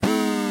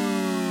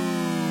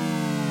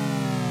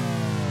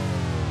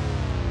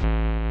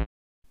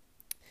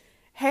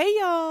Hey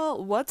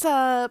y'all, what's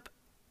up?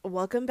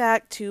 Welcome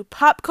back to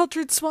Pop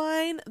Cultured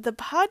Swine, the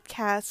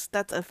podcast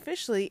that's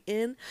officially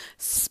in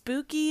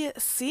spooky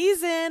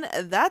season.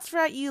 That's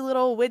right, you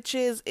little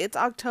witches. It's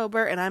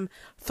October and I'm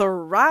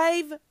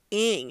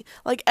thriving.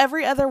 Like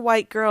every other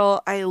white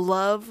girl, I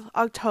love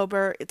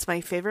October. It's my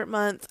favorite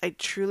month. I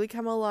truly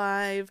come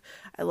alive.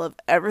 I love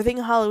everything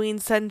Halloween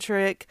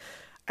centric.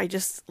 I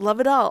just love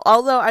it all.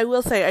 Although I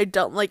will say I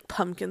don't like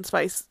pumpkin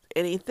spice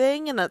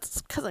anything, and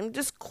that's because I'm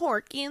just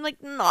quirky and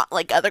like not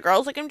like other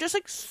girls. Like I'm just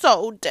like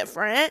so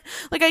different.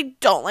 Like I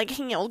don't like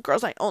hanging out with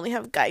girls. I only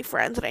have guy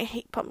friends, and I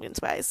hate pumpkin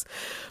spice.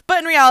 But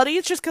in reality,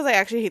 it's just because I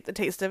actually hate the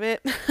taste of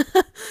it.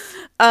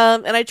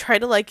 And I try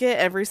to like it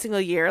every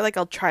single year. Like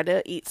I'll try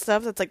to eat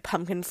stuff that's like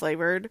pumpkin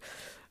flavored.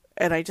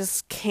 And I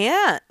just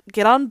can't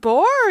get on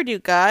board, you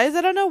guys.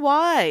 I don't know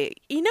why.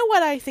 You know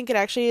what I think it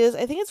actually is?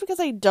 I think it's because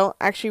I don't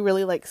actually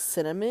really like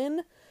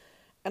cinnamon.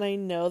 And I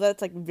know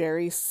that's like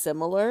very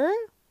similar.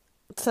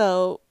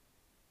 So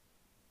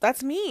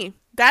that's me.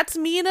 That's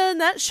me in a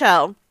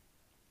nutshell.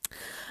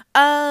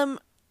 Even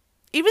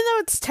though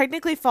it's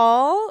technically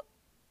fall,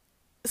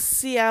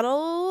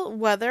 Seattle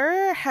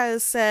weather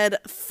has said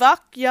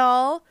fuck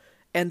y'all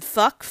and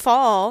fuck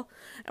fall,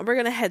 and we're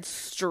gonna head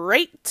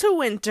straight to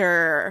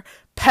winter.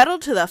 Pedal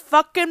to the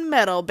fucking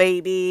metal,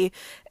 baby.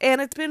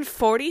 And it's been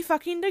 40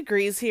 fucking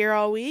degrees here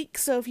all week,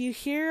 so if you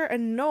hear a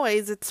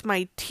noise, it's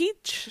my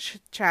teeth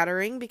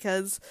chattering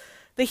because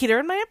the heater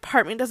in my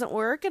apartment doesn't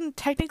work, and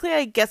technically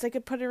I guess I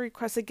could put a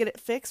request to get it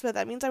fixed, but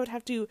that means I would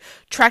have to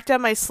track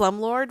down my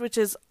slumlord, which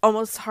is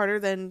almost harder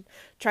than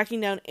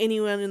tracking down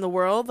anyone in the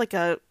world, like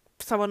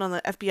someone on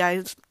the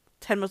FBI's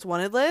 10 most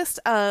wanted list.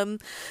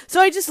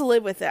 So I just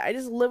live with it. I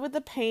just live with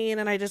the pain,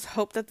 and I just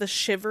hope that the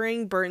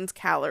shivering burns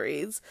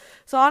calories.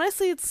 So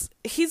honestly,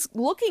 he's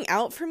looking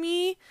out for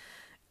me,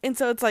 and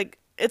so it's like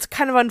it's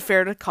kind of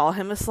unfair to call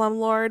him a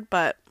slumlord,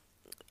 but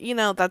you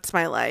know, that's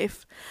my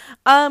life.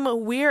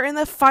 We're in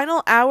the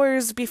final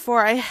hours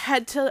before I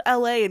head to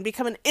LA and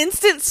become an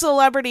instant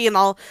celebrity, and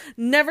I'll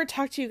never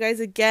talk to you guys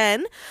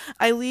again.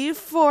 I leave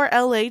for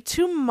LA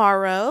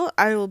tomorrow.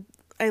 I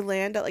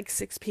land at like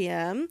 6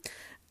 p.m.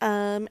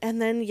 And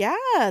then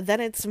then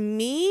it's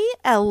me,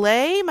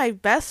 LA, my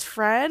best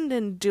friend,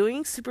 and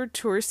doing super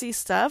touristy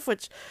stuff,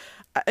 which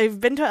I've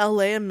been to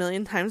LA a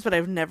million times, but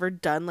I've never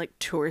done like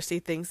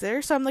touristy things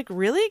there. So I'm like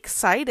really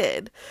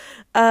excited.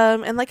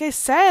 And like I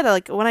said,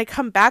 like when I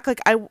come back, like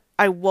I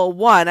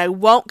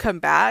won't come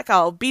back.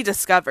 I'll be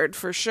discovered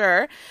for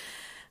sure.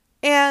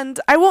 And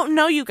I won't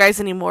know you guys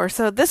anymore.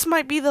 So this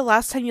might be the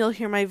last time you'll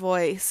hear my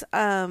voice.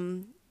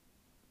 So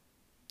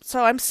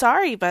I'm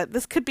sorry, but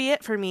this could be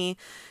it for me.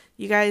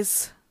 You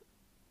guys,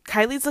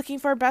 Kylie's looking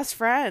for a best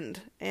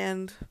friend,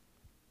 and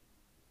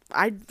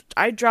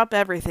I'd drop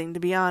everything, to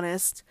be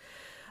honest.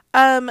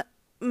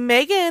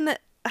 Megan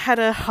had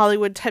a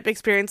Hollywood type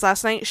experience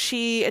last night.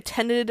 She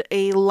attended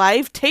a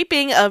live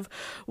taping of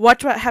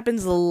Watch What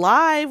Happens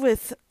Live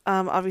with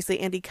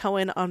obviously Andy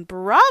Cohen on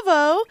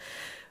Bravo.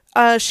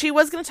 She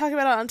was going to talk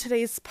about it on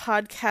today's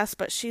podcast,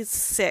 but she's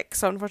sick,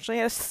 so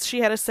unfortunately she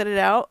had to sit it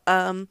out.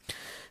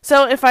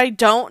 So if I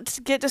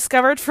don't get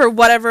discovered for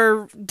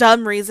whatever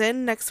dumb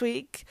reason next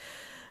week,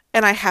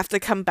 and I have to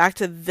come back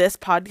to this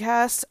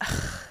podcast,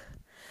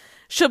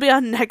 she'll be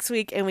on next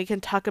week, and we can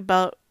talk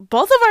about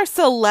both of our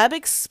celeb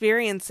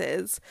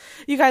experiences.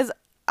 You guys,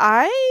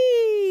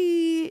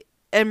 I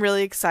am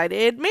really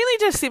excited, mainly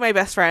to see my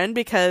best friend,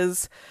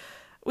 because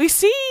we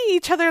see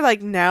each other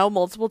like now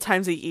multiple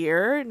times a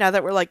year, now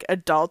that we're like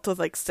adults with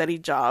like steady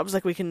jobs.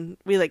 Like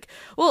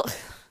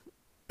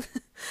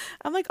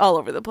I'm like all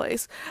over the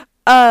place.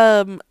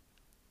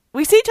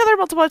 We see each other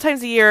multiple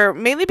times a year,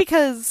 mainly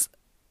because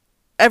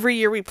every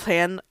year we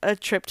plan a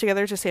trip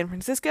together to San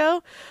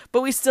Francisco,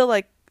 but we still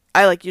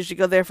I usually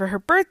go there for her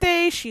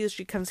birthday. She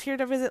usually comes here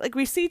to visit. Like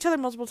we see each other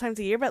multiple times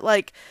a year, but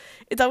like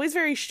it's always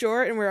very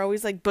short, and we're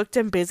always like booked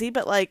and busy.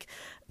 But like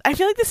I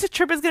feel like this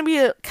trip is gonna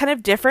be kind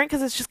of different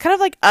because it's just kind of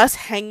like us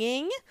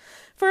hanging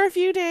for a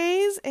few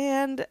days,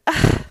 and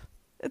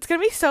it's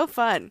gonna be so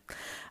fun.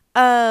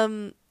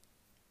 And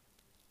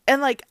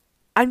like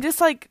I'm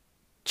just like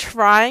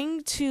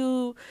trying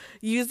to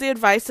use the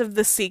advice of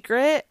The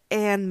Secret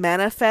and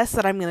manifest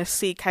that I'm gonna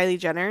see Kylie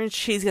Jenner and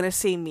she's gonna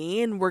see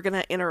me, and we're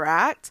gonna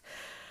interact.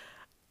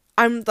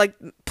 I'm like,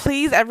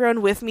 please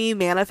everyone with me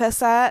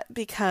manifest that,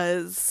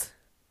 because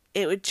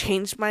it would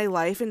change my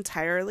life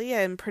entirely.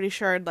 I'm pretty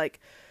sure I'd like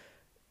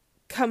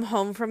come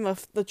home from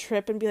the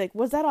trip and be like,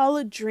 was that all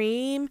a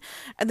dream?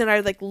 And then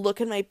I'd like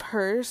look in my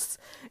purse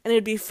and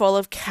it'd be full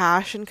of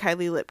cash and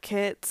Kylie lip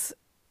kits,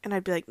 and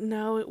I'd be like,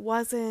 no, it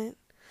wasn't.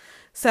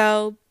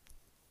 So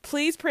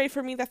please pray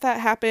for me that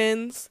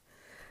happens.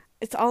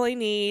 It's all I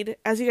need.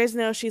 As you guys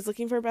know, she's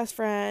looking for a best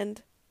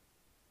friend.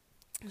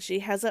 She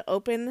has an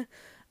open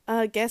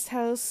guest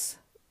house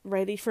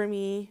ready for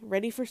me,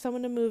 ready for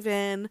someone to move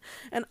in,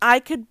 and I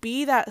could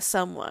be that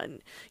someone.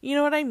 You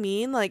know what I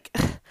mean? Like,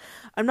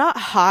 I'm not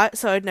hot,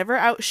 so I'd never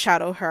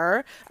outshadow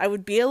her. I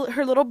would be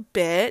her little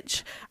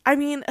bitch. I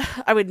mean,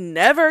 I would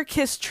never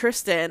kiss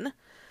Tristan,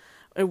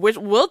 which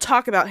we'll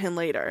talk about him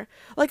later.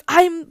 Like,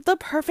 I'm the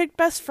perfect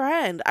best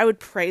friend. I would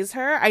praise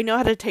her. I know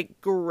how to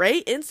take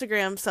great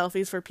Instagram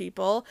selfies for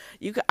people.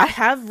 I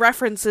have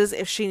references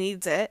if she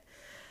needs it.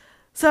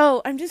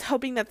 So I'm just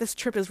hoping that this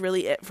trip is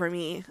really it for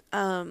me.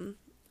 And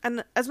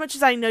as much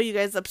as I know you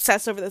guys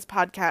obsess over this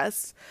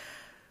podcast,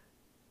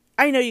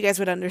 I know you guys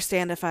would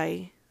understand if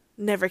I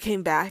never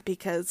came back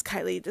because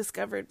Kylie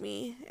discovered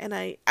me and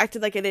I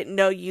acted like I didn't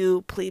know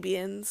you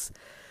plebeians.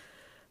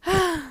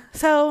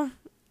 So,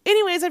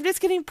 anyways, I'm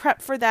just getting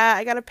prepped for that.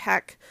 I gotta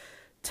pack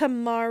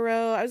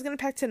tomorrow. I was gonna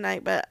pack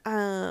tonight, but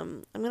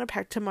I'm gonna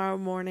pack tomorrow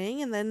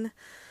morning and then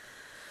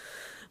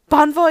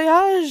bon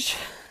voyage.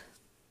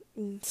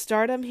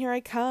 Stardom, here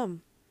I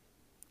come.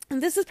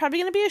 And this is probably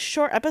going to be a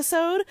short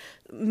episode.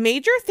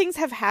 Major things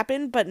have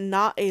happened, but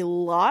not a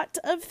lot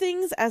of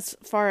things as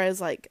far as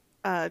like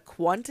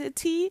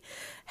quantity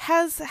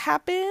has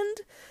happened.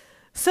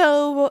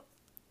 So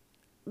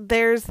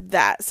there's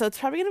that. So it's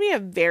probably going to be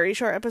a very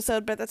short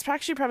episode, but that's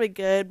actually probably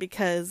good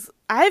because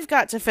I've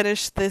got to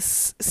finish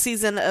this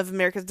season of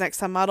America's Next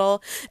Top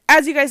Model.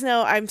 As you guys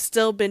know, I'm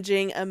still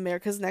binging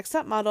America's Next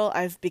Top Model.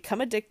 I've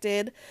become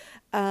addicted.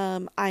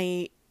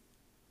 I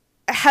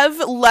have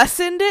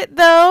lessened it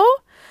though.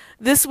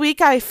 This week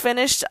I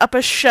finished up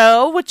a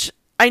show, which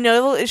I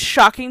know is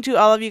shocking to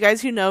all of you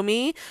guys who know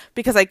me,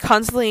 because I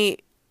constantly,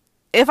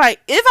 if I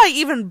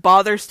even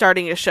bother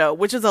starting a show,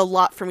 which is a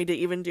lot for me to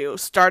even do,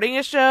 starting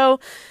a show,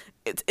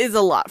 it is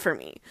a lot for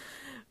me.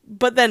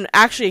 But then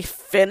actually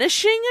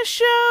finishing a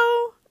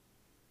show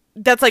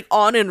that's like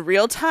on in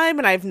real time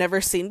and I've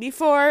never seen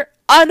before,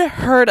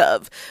 unheard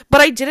of. But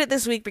I did it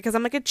this week because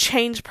I'm like a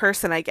changed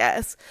person, I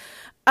guess.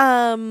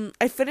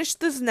 I finished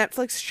this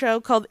Netflix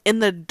show called In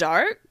the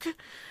Dark.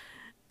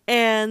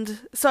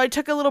 And so I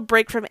took a little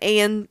break from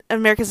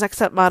America's Next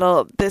Top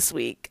Model this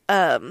week.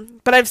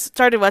 But I've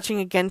started watching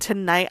again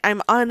tonight.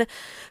 I'm on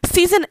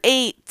season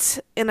 8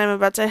 and I'm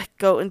about to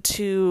go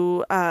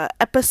into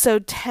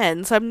episode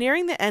 10. So I'm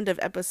nearing the end of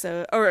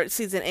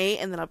season 8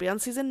 and then I'll be on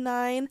season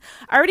 9.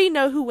 I already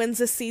know who wins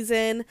this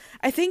season.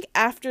 I think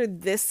after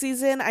this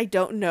season, I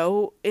don't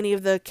know any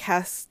of the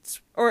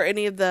casts or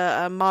any of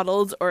the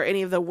models or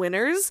any of the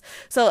winners.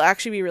 So it'll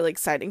actually be really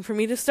exciting for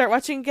me to start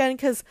watching again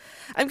because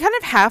I'm kind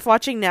of half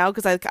watching now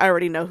because I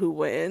already know who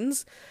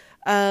wins.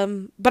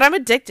 But I'm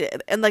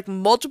addicted, and like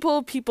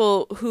multiple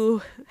people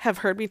who have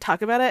heard me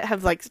talk about it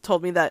have like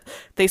told me that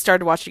they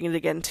started watching it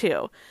again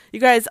too. You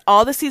guys,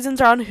 all the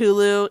seasons are on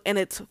Hulu and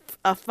it's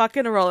a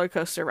fucking roller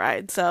coaster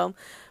ride. So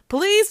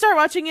please start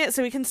watching it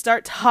so we can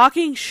start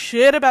talking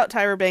shit about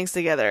Tyra Banks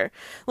together.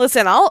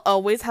 Listen, I'll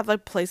always have a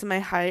place in my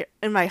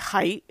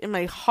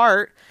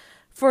heart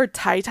for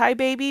Ty Ty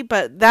Baby,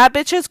 but that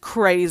bitch is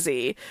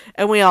crazy,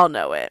 and we all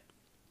know it.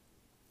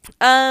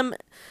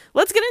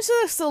 Let's get into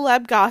the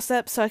celeb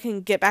gossip so I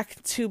can get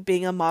back to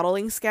being a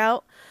modeling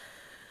scout.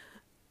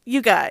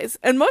 You guys,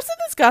 and most of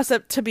this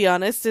gossip, to be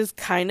honest, is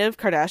kind of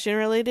Kardashian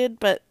related,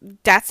 but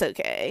that's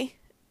okay.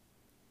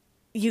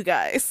 You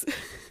guys.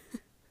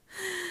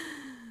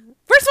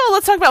 First of all,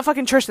 let's talk about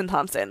fucking Tristan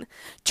Thompson.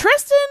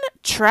 Tristan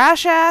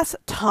trash-ass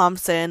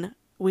Thompson.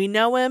 We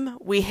know him.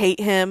 We hate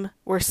him.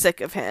 We're sick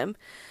of him.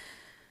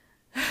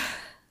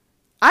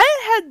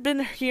 I had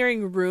been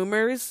hearing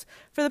rumors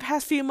for the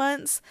past few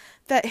months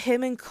that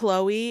him and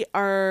Khloe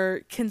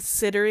are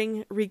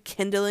considering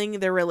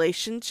rekindling their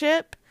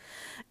relationship.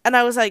 And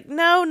I was like,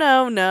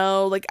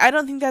 no. Like, I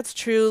don't think that's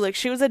true. Like,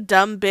 she was a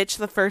dumb bitch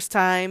the first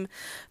time.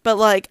 But,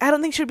 like, I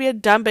don't think she'd be a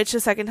dumb bitch the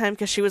second time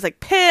because she was,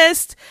 like,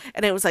 pissed.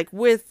 And it was, like,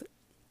 with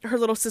her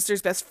little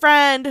sister's best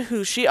friend,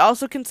 who she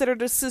also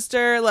considered a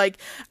sister. Like,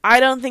 I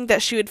don't think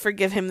that she would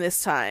forgive him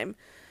this time.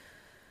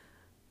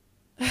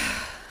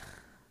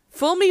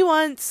 Fool me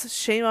once,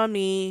 shame on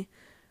me.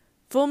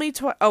 Fool me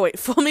twice. Oh, wait.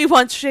 Fool me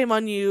once, shame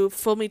on you.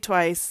 Fool me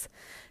twice.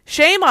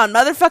 Shame on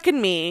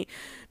motherfucking me.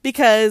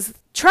 Because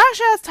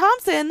trash-ass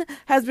Thompson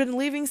has been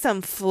leaving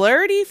some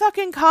flirty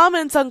fucking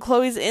comments on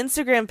Khloe's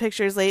Instagram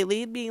pictures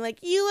lately, being like,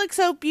 you look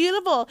so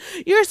beautiful.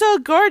 You're so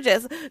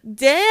gorgeous.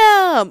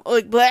 Damn.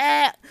 Like,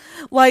 blah.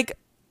 Like,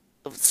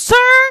 sir,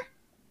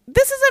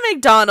 this is a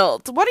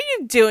McDonald's. What are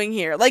you doing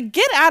here? Like,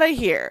 get out of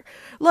here.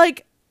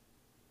 Like,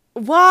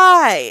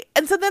 why?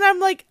 And so then I'm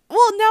like,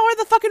 well, now are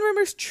the fucking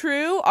rumors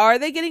true? Are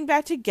they getting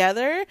back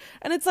together?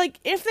 And it's like,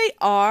 if they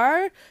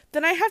are,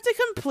 then I have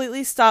to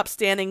completely stop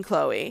standing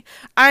Khloe.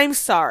 I'm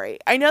sorry.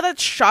 I know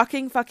that's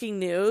shocking fucking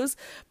news,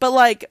 but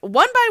like,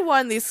 one by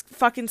one, these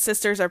fucking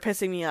sisters are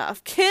pissing me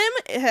off. Kim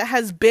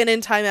has been in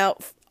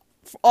timeout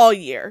all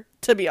year,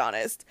 to be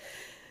honest.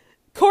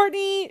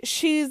 Kourtney,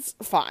 she's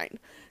fine.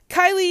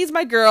 Kylie's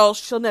my girl.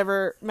 She'll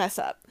never mess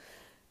up.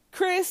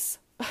 Kris,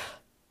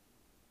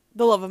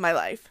 the love of my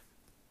life.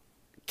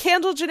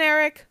 Kendall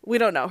Generic, we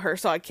don't know her,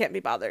 so I can't be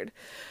bothered.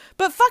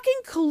 But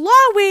fucking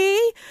Khloe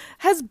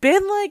has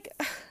been like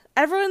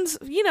everyone's,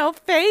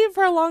 fave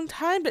for a long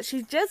time, but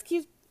she just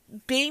keeps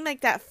being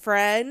like that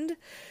friend.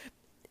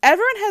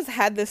 Everyone has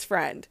had this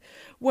friend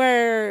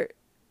where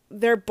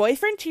their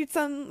boyfriend treats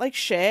them like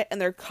shit, and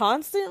they're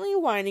constantly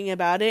whining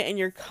about it, and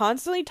you're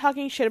constantly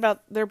talking shit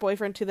about their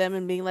boyfriend to them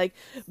and being like,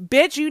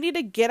 bitch, you need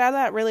to get out of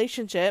that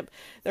relationship.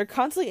 They're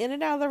constantly in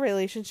and out of the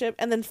relationship,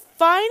 and then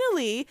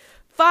finally,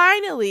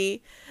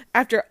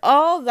 after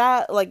all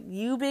that, like,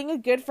 you being a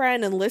good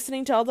friend and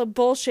listening to all the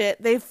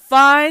bullshit, they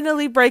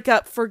finally break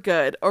up for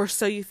good, or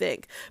so you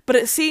think. But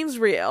it seems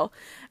real.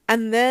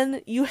 And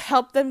then you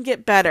help them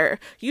get better.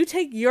 You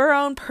take your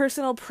own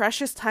personal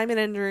precious time and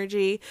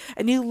energy,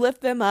 and you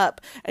lift them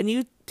up, and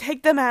you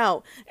take them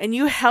out, and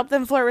you help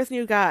them flirt with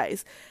new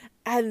guys.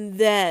 And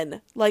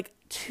then, like,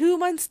 2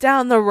 months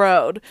down the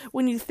road,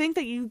 when you think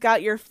that you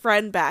got your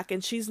friend back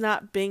and she's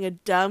not being a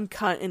dumb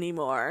cunt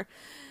anymore,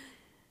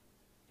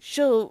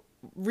 she'll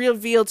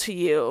reveal to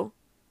you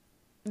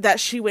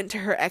that she went to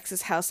her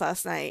ex's house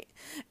last night.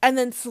 And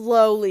then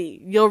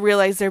slowly you'll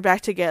realize they're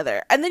back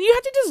together. And then you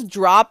have to just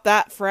drop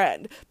that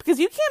friend, because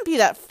you can't be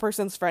that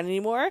person's friend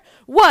anymore.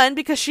 1,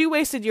 because she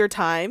wasted your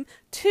time.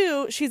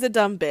 2, she's a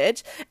dumb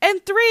bitch.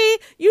 And 3,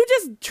 you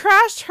just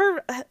trashed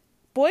her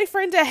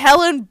boyfriend to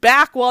hell and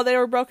back while they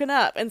were broken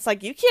up. And it's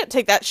like, you can't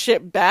take that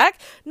shit back.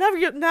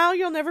 Now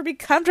you'll never be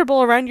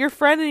comfortable around your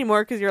friend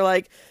anymore, because you're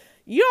like,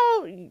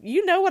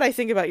 you know what I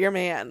think about your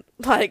man.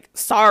 Like,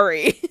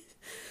 sorry.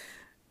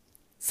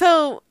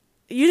 So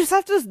you just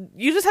have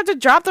to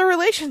drop the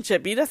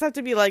relationship. You just have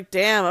to be like,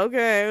 damn,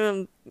 okay,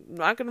 I'm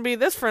not going to be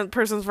this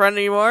person's friend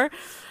anymore.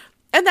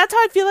 And that's how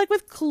I feel like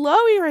with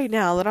Chloe right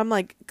now, that I'm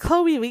like,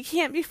 Chloe, we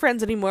can't be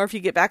friends anymore if you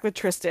get back with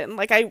Tristan.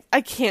 Like,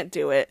 I can't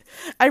do it.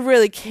 I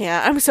really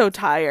can't. I'm so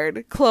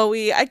tired.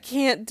 Chloe, I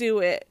can't do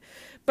it.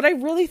 But I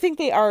really think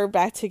they are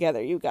back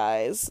together, you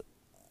guys.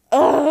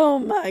 Oh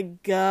my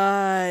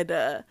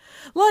God.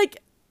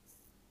 Like,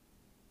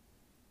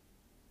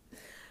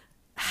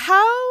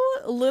 how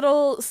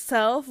little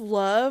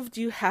self-love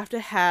do you have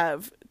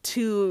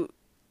to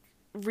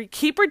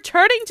keep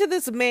returning to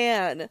this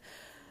man?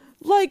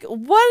 Like,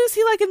 what is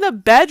he like in the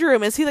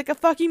bedroom? Is he like a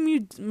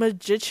fucking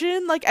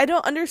magician? Like, I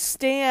don't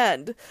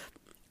understand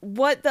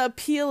what the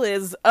appeal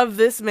is of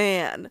this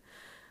man.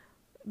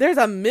 There's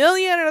a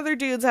million other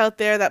dudes out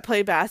there that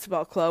play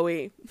basketball,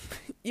 Chloe.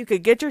 You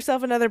could get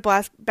yourself another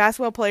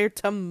basketball player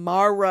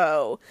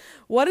tomorrow.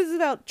 What is it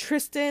about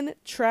Tristan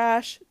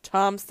Trash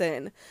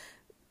Thompson?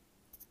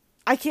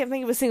 I can't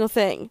think of a single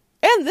thing.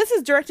 And this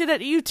is directed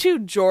at you too,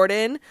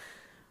 Jordan.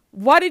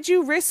 Why did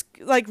you risk,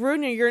 like,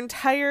 ruining your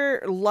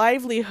entire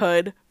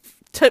livelihood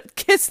to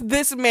kiss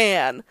this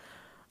man?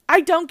 I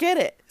don't get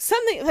it.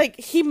 Something, like,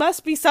 he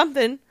must be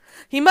something.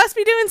 He must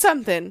be doing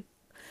something.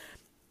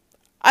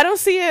 I don't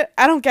see it.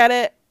 I don't get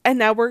it. And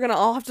now we're gonna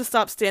all have to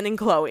stop standing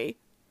Chloe,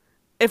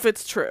 if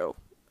it's true.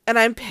 And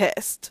I'm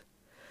pissed.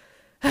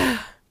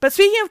 But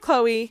speaking of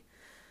Chloe,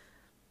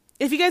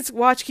 if you guys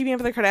watch Keeping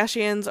Up with the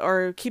Kardashians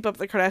or Keep Up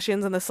with the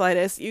Kardashians in the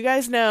slightest, you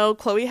guys know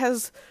Chloe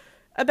has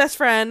a best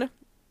friend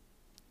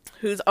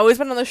who's always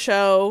been on the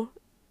show.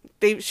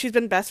 She's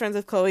been best friends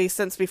with Chloe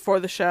since before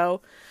the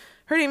show.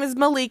 Her name is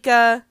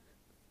Malika.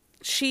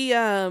 She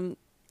has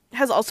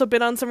also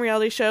been on some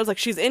reality shows. Like,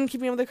 she's in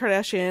Keeping Up with the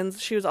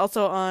Kardashians. She was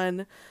also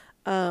on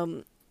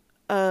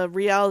a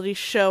reality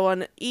show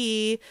on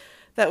E!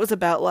 That was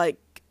about,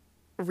 like,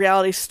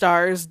 reality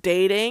stars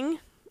dating.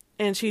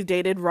 And she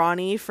dated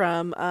Ronnie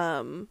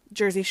from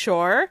Jersey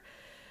Shore.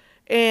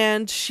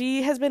 And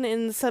she has been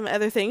in some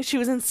other things. She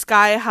was in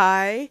Sky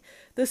High,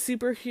 the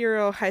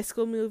superhero high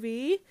school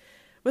movie,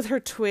 with her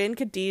twin,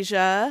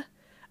 Khadijah.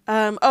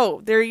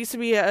 There used to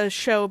be a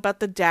show about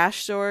the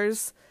Dash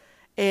stores,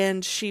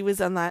 and she was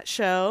on that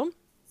show.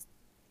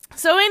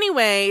 So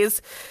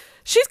anyways,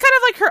 she's kind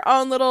of like her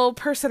own little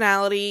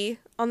personality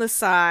on the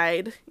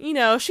side. You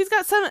know, she's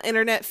got some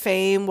internet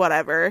fame,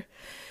 whatever.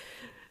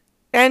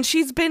 And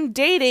she's been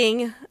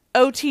dating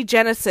OT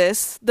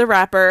Genesis, the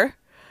rapper,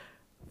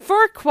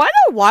 for quite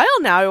a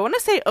while now. I want to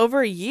say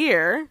over a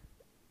year.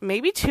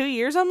 Maybe 2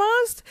 years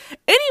almost.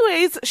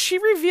 Anyways, she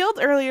revealed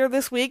earlier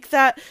this week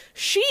that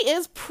she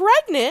is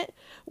pregnant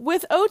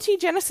with OT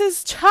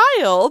Genesis'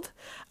 child.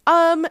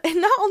 And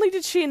not only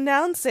did she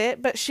announce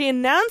it, but she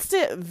announced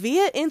it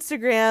via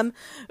Instagram,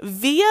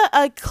 via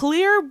a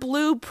Clear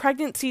Blue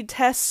pregnancy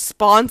test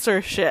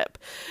sponsorship.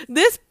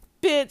 This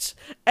bitch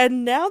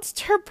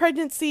announced her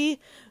pregnancy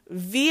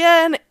via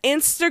an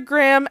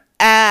Instagram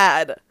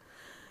ad.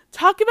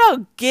 Talk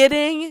about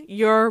getting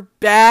your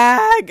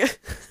bag.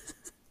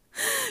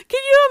 Can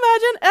you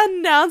imagine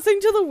announcing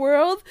to the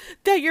world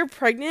that you're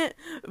pregnant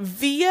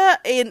via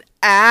an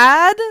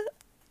ad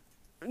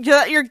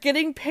that you're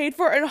getting paid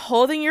for and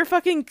holding your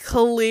fucking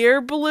Clear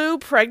Blue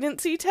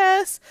pregnancy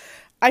test?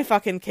 I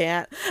fucking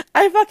can't.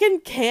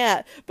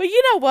 But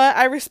you know what?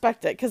 I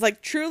respect it. Because,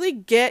 like, truly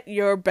get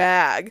your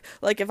bag.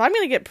 Like, if I'm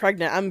going to get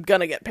pregnant, I'm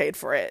going to get paid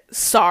for it.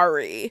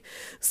 Sorry.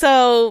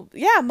 So,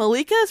 yeah,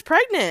 Malika is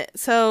pregnant.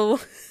 So,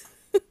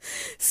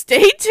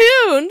 stay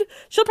tuned.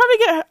 She'll probably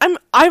get...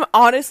 I'm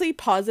honestly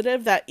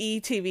positive that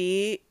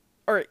ETV...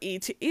 Or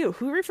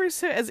who refers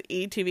to it as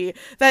ETV?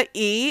 That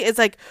E is,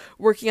 like,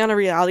 working on a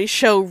reality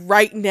show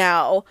right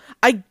now.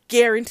 I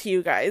guarantee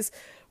you guys...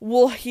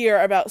 we'll hear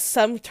about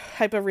some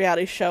type of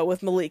reality show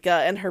with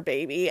Malika and her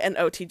baby and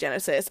OT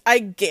Genesis. I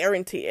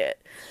guarantee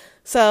it.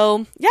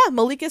 So, yeah,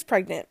 Malika's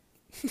pregnant.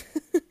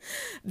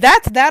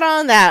 That's that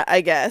on that,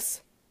 I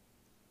guess.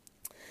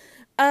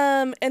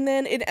 And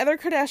then in other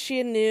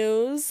Kardashian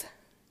news,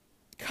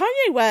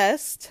 Kanye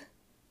West.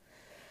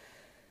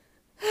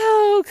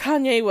 Oh,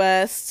 Kanye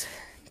West.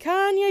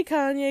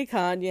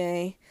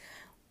 Kanye.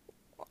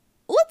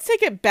 Let's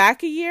take it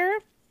back a year.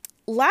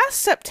 Last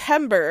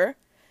September,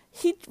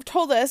 he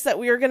told us that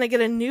we were going to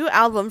get a new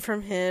album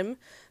from him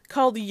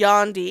called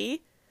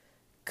Yandhi.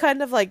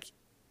 Kind of like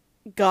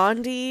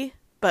Gandhi,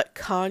 but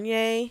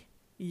Kanye.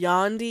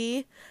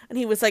 Yandhi. And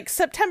he was like,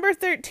 September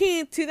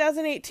 13th,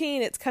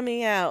 2018, it's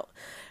coming out.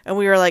 And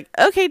we were like,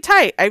 okay,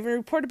 tight. I even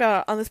reported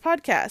about it on this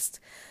podcast.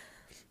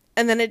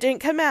 And then it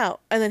didn't come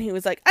out. And then he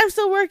was like, I'm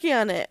still working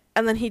on it.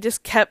 And then he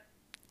just kept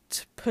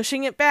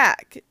pushing it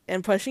back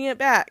and pushing it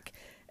back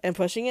and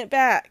pushing it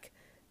back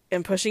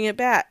and pushing it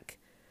back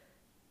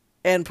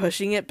and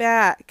pushing it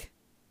back.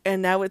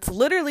 And now it's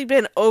literally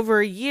been over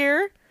a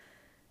year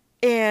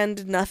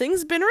and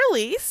nothing's been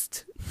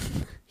released.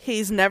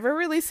 He's never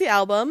released the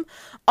album.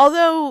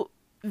 Although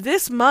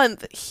this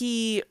month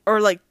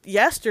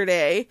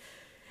yesterday,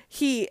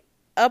 he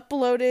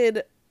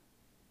uploaded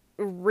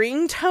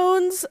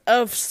ringtones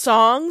of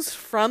songs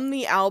from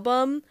the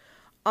album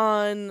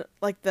on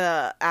like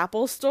the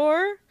Apple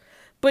Store,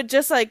 but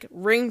just like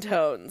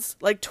ringtones,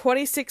 like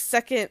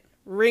 26-second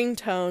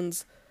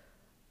ringtones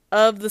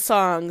of the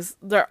songs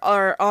that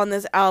are on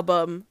this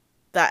album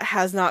that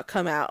has not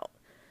come out.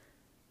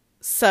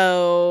 So,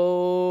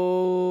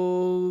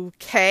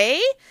 okay.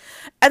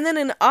 And then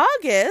in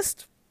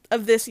August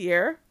of this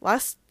year,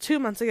 2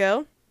 months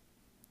ago,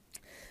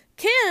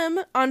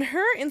 Kim, on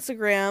her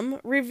Instagram,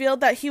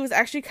 revealed that he was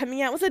actually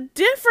coming out with a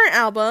different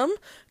album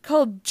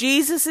called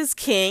Jesus is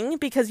King,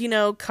 because,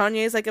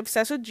 Kanye is,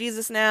 obsessed with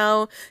Jesus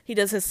now. He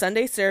does his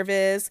Sunday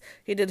service.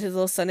 He did his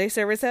little Sunday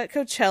service at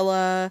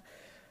Coachella,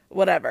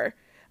 whatever.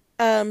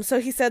 So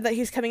he said that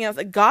he's coming out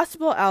with a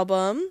gospel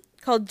album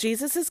called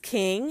Jesus is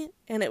King,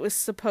 and it was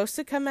supposed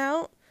to come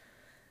out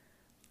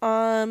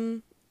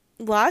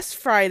last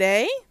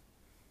Friday.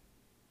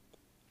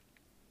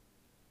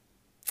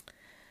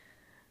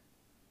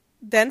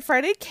 Then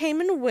Friday came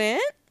and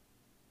went.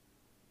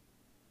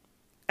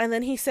 And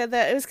then he said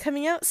that it was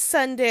coming out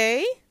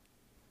Sunday.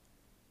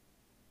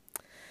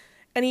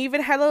 And he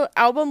even had an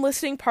album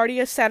listening party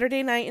a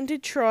Saturday night in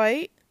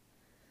Detroit.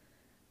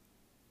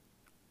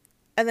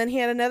 And then he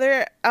had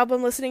another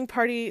album listening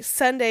party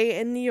Sunday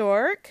in New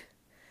York.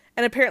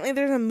 And apparently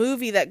there's a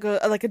movie that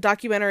like a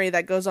documentary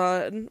that goes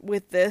on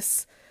with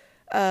this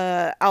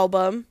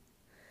album.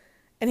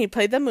 And he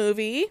played the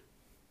movie.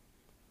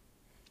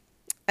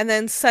 And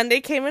then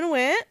Sunday came and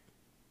went.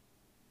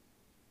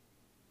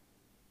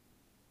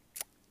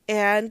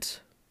 And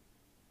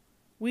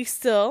we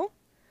still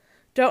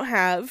don't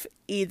have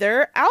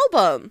either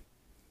album.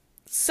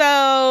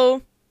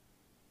 So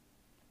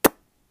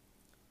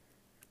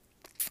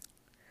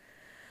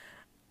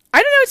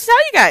I don't know what to tell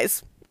you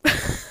guys.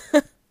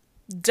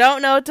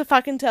 Don't know what to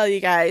fucking tell you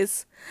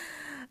guys.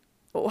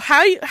 How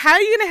are you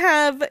gonna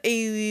have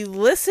a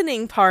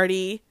listening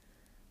party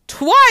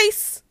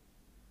twice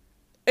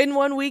in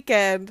one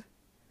weekend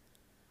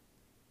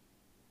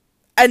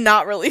and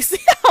not release the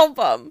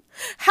album?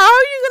 How are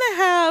you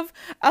gonna have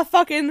a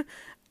fucking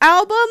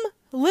album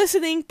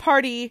listening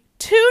party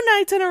 2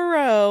 nights in a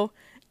row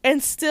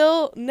and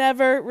still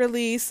never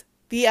release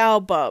the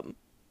album?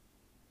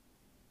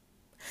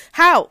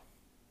 How?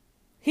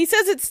 He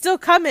says it's still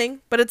coming,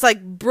 but it's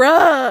like,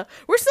 bruh,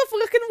 we're still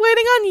fucking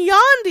waiting on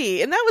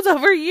Yandhi, and that was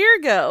over a year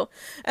ago.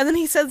 And then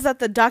he says that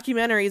the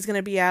documentary is going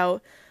to be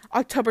out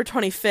October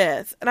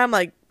 25th, and I'm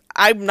like,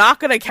 I'm not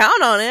going to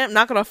count on it. I'm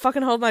not going to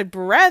fucking hold my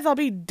breath. I'll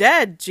be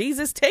dead.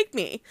 Jesus, take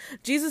me.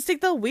 Jesus,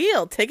 take the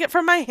wheel. Take it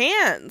from my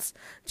hands.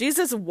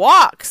 Jesus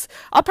walks.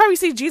 I'll probably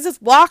see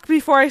Jesus walk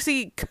before I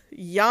see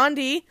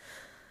Yandhi.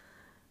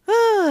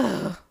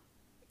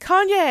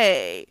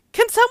 Kanye.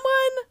 Can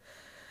someone...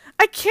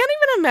 I can't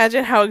even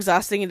imagine how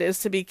exhausting it is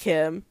to be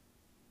Kim.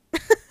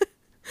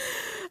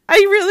 I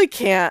really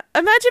can't.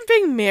 Imagine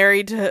being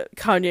married to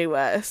Kanye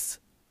West.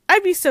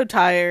 I'd be so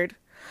tired.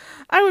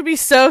 I would be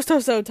so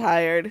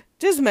tired.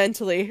 Just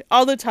mentally.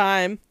 All the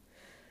time.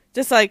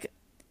 Just like...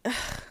 Bitch,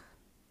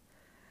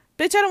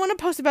 I don't want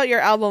to post about your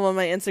album on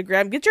my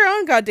Instagram. Get your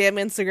own goddamn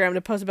Instagram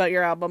to post about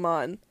your album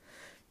on.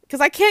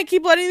 Because I can't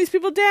keep letting these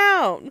people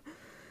down.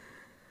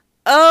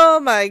 Oh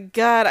my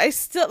god. I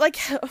still,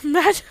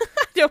 imagine...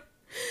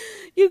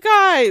 You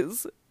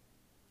guys,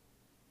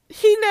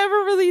 he never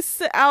released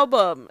the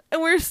album,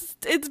 and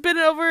it's been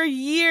over a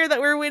year that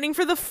we're waiting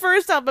for the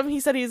first album he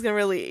said he was going to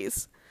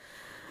release.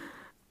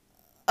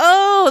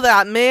 Oh,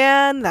 that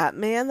man.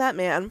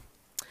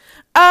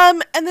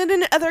 And then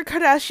in other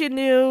Kardashian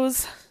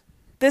news,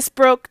 this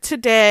broke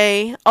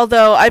today,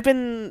 although I've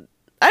known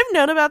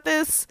about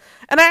this,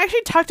 and I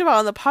actually talked about it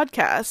on the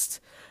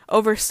podcast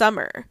over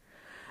summer.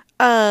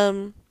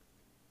 TMZ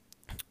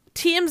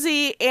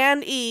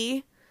and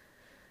E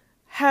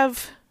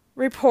have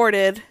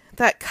reported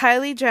that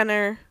Kylie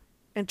Jenner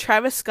and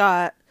Travis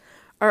Scott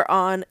are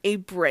on a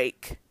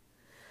break.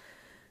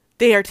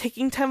 They are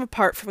taking time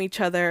apart from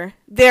each other.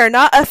 They are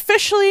not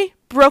officially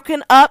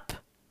broken up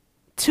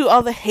to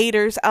all the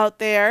haters out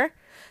there.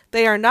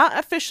 They are not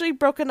officially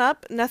broken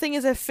up. Nothing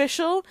is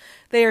official.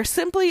 They are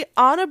simply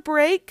on a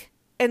break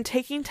and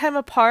taking time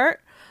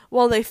apart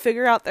while they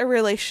figure out their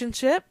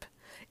relationship.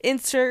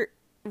 Insert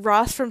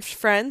Ross from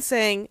Friends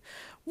saying,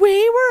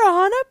 "We were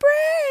on a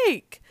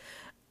break."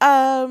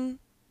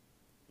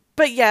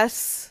 But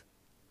yes,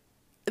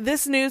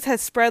 this news has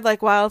spread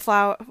like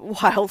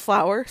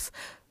wildflowers.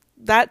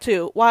 That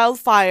too.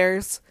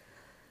 Wildfires.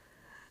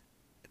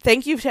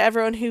 Thank you to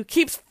everyone who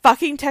keeps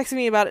fucking texting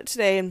me about it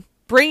today and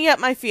bringing up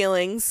my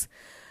feelings.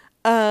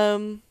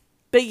 But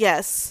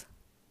yes,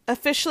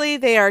 officially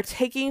they are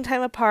taking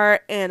time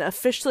apart and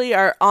officially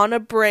are on a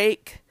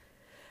break.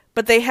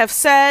 But they have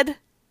said,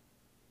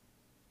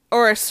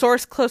 or a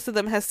source close to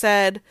them has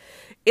said,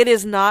 it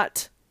is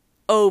not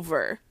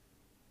over.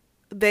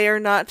 They are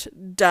not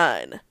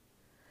done.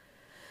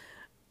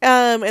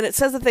 And it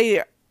says that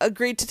they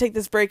agreed to take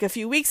this break a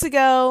few weeks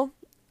ago.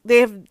 They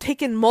have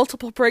taken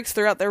multiple breaks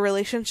throughout their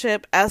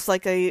relationship, as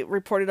like I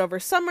reported over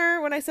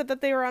summer when I said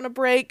that they were on a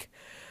break.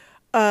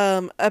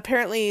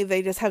 Apparently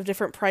they just have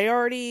different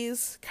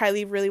priorities.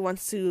 Kylie really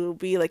wants to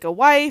be like a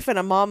wife and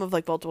a mom of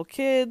like multiple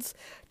kids.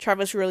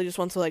 Travis really just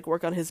wants to like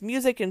work on his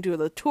music and do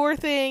the tour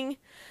thing.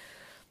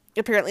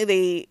 Apparently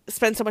they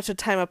spend so much of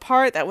time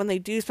apart that when they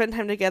do spend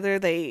time together,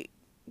 they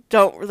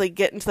don't really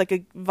get into like a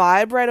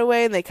vibe right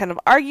away and they kind of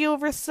argue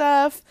over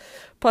stuff.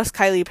 Plus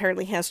Kylie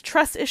apparently has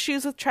trust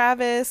issues with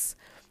Travis.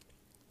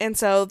 And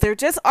so they're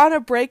just on a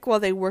break while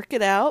they work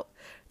it out.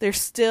 They're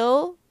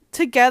still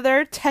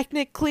together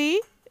technically.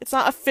 It's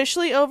not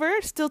officially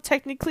over, still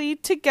technically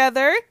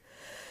together.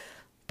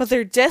 But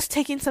they're just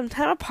taking some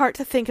time apart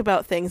to think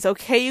about things.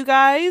 Okay, you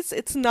guys?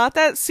 It's not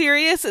that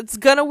serious. It's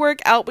gonna work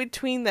out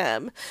between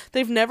them.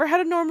 They've never had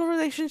a normal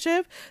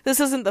relationship. This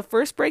isn't the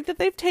first break that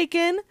they've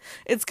taken.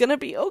 It's gonna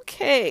be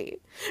okay.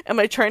 Am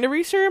I trying to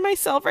reassure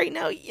myself right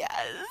now?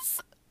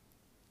 Yes.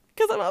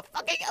 Because I'm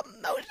fucking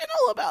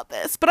emotional about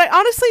this. But I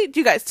honestly,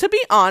 you guys, to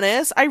be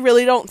honest, I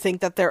really don't think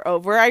that they're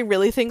over. I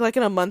really think like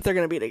in a month they're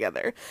gonna be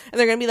together. And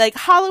they're gonna be like,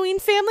 Halloween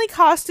family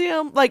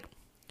costume. Like,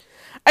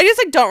 I just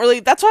like don't really,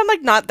 that's why I'm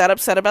like not that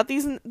upset about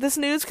this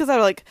news, because I'm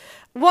like,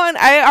 one,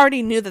 I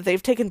already knew that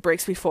they've taken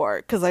breaks before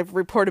because I've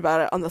reported about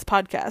it on this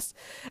podcast,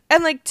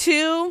 and like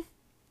two,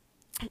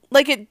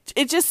 like it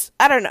just,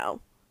 I don't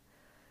know,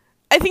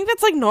 I think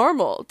that's like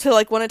normal to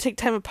like want to take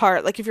time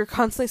apart, like if you're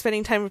constantly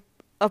spending time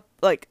up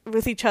like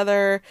with each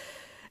other,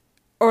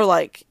 or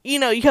like, you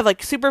know, you have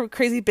like super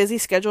crazy busy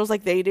schedules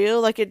like they do,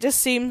 like it just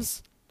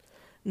seems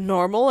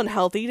normal and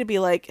healthy to be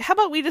like, how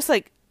about we just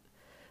like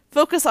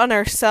focus on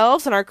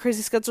ourselves and our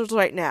crazy schedules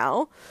right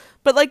now.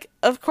 But like,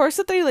 of course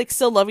that they like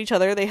still love each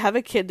other, they have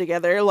a kid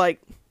together, like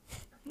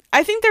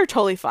I think they're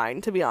totally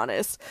fine, to be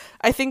honest.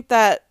 I think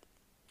that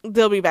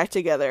they'll be back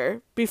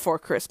together before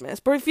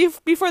Christmas, but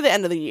before the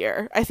end of the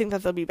year, I think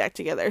that they'll be back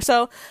together.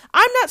 So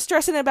I'm not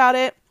stressing about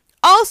it.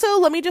 Also,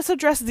 let me just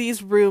address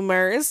these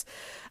rumors.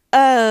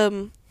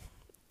 Kylie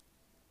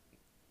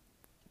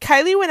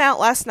went out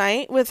last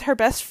night with her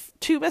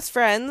two best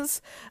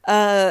friends,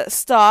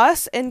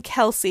 Stas and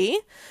Kelsey,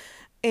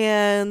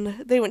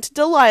 and they went to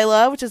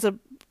Delilah, which is a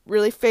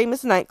really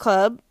famous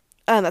nightclub.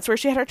 That's where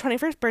she had her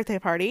 21st birthday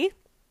party.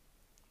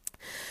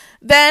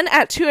 Then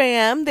at 2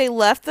 a.m., they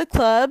left the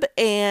club,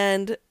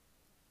 and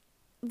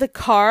the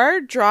car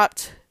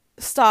dropped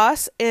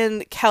Stas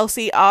and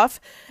Kelsey off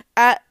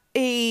at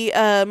a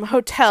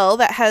hotel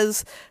that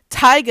has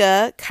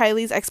Tyga,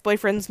 Kylie's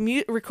ex-boyfriend's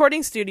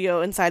recording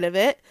studio inside of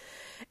it.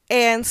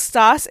 And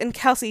Stas and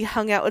Kelsey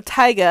hung out with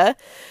Tyga.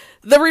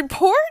 The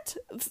report,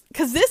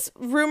 because this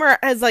rumor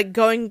is like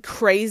going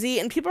crazy,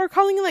 and people are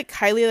calling like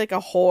Kylie like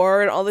a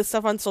whore and all this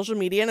stuff on social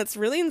media, and it's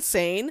really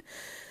insane.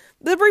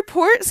 The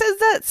report says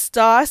that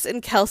Stas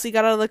and Kelsey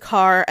got out of the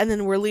car, and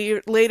then were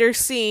later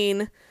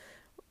seen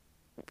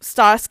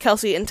Stas,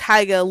 Kelsey, and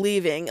Tyga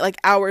leaving like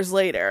hours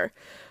later.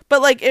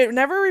 But like it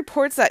never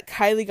reports that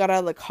Kylie got out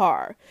of the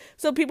car.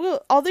 So people,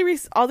 all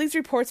these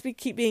reports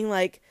keep being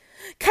like,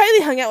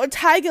 Kylie hung out with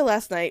Tyga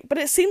last night, but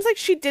it seems like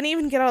she didn't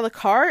even get out of the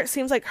car. It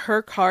seems like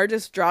her car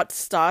just dropped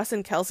Stas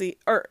and Kelsey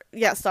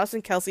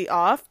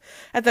off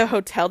at the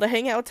hotel to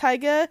hang out with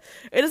Tyga.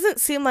 It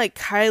doesn't seem like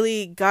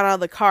Kylie got out of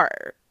the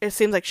car. It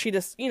seems like she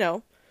just,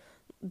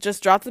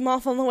 just dropped them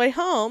off on the way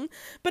home.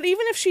 But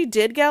even if she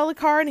did get out of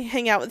the car and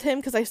hang out with him,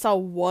 because I saw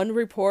one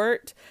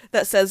report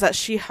that says that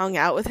she hung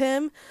out with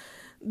him,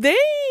 they've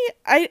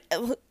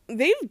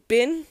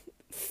been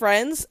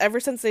friends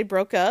ever since they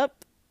broke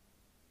up.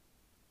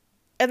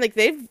 And, like,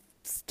 they've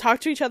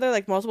talked to each other,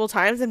 like, multiple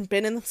times and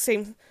been in the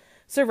same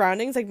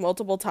surroundings, like,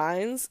 multiple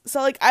times. So,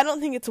 like, I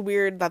don't think it's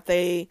weird that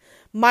they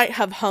might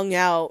have hung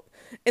out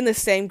in the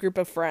same group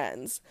of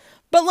friends.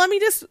 But let me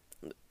just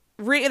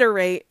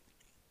reiterate.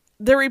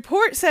 The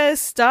report says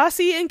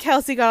Stassi and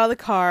Kelsey got out of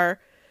the car.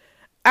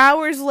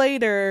 Hours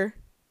later,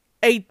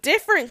 a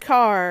different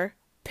car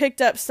picked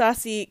up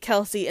Stassi,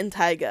 Kelsey, and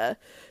Tyga.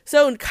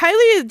 So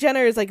Kylie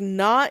Jenner is like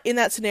not in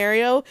that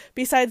scenario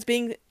besides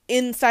being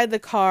inside the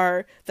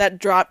car that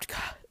dropped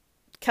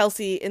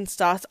Kelsey and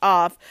Stas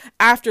off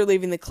after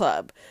leaving the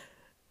club.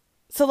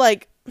 So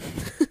like it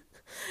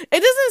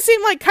doesn't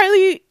seem like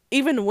Kylie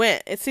even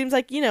went. It seems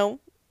like, it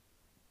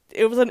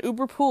was an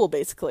Uber pool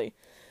basically.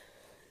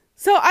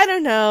 So I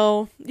don't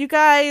know. You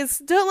guys,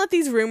 don't let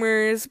these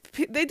rumors,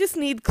 they just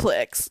need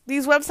clicks.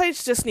 These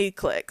websites just need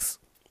clicks.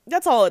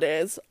 That's all it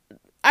is.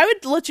 I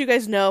would let you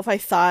guys know if I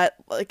thought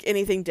like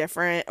anything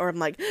different or I'm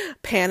like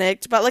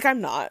panicked, but like I'm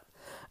not.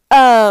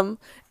 And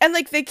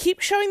like they keep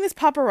showing this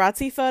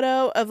paparazzi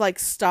photo of like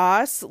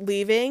Stas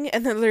leaving,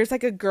 and then there's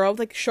like a girl with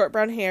like short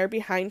brown hair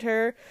behind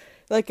her,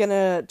 like in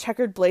a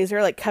checkered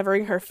blazer, like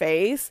covering her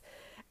face.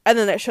 And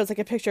then it shows like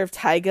a picture of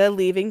Tyga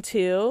leaving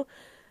too.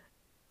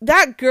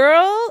 That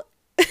girl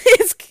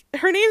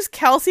her name's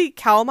Kelsey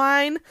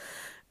Kalmine.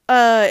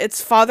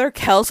 It's Father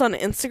Kels on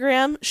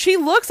Instagram. She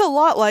looks a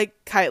lot like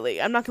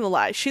Kylie. I'm not gonna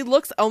lie. She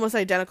looks almost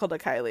identical to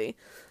Kylie.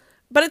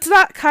 But it's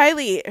not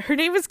Kylie. Her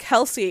name is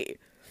Kelsey.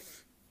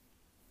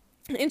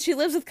 And she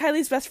lives with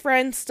Kylie's best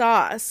friend,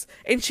 Stas.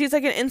 And she's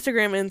like an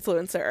Instagram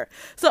influencer.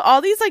 So all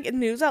these like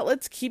news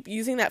outlets keep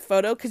using that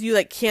photo because you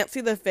like can't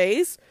see the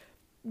face.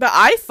 But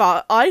I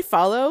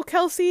follow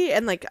Kelsey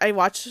and like I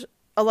watch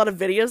a lot of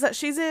videos that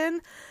she's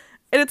in.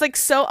 And it's like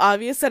so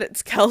obvious that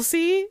it's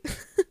Kelsey.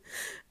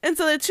 And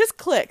so it's just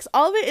clicks.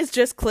 All of it is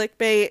just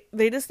clickbait.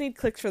 They just need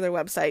clicks for their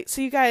website.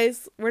 So you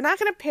guys, we're not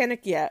going to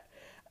panic yet.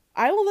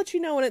 I will let you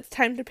know when it's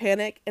time to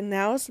panic, and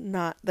now's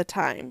not the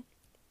time.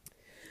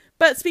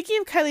 But speaking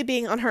of Kylie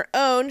being on her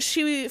own,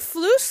 she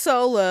flew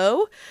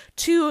solo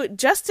to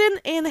Justin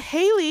and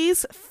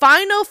Hailey's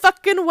final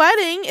fucking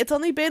wedding. It's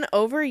only been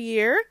over a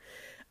year.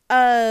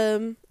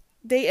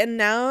 They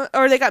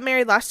got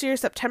married last year,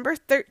 September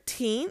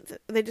 13th.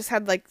 They just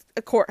had like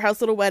a courthouse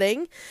little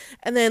wedding.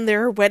 And then they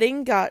were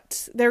going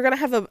to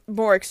have a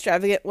more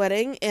extravagant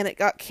wedding, and it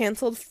got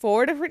canceled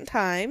 4 different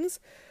times.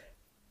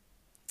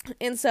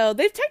 And so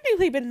they've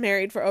technically been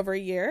married for over a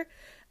year.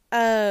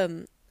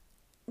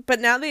 But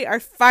now they are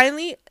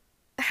finally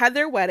had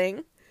their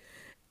wedding,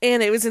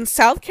 and it was in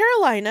South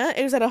Carolina.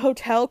 It was at a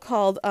hotel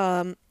called,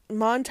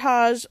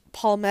 Montage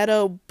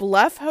Palmetto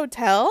Bluff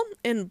Hotel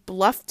in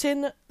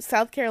Bluffton,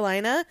 South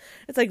Carolina.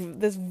 It's like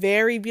this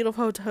very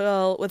beautiful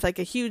hotel with like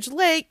a huge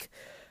lake,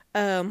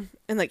 and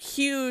like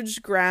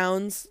huge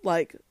grounds,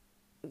 like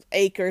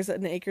acres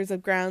and acres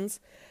of grounds.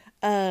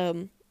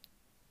 From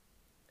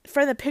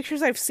the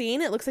pictures I've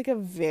seen, it looks like a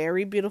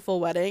very beautiful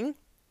wedding.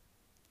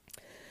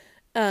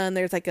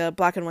 There's like a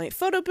black and white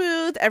photo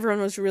booth.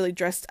 Everyone was really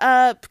dressed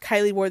up.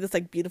 Kylie wore this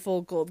like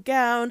beautiful gold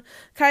gown.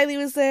 Kylie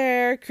was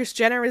there. Kris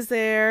Jenner was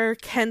there.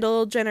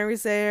 Kendall Jenner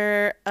was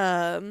there.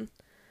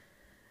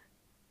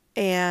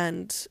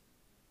 And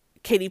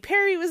Katy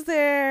Perry was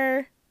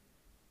there,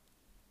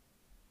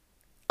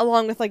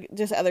 along with like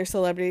just other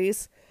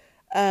celebrities.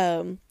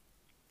 And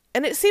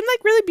it seemed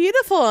like really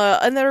beautiful.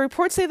 And the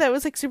reports say that it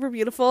was like super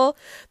beautiful.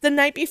 The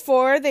night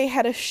before, they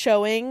had a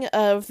showing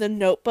of The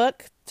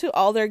Notebook to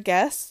all their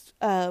guests,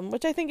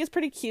 which I think is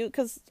pretty cute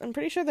because I'm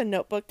pretty sure The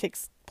Notebook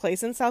takes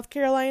place in South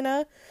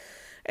Carolina.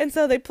 And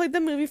so they played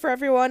the movie for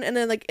everyone. And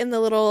then like in the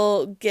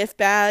little gift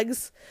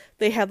bags,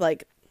 they had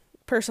like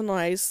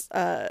personalized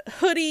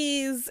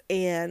hoodies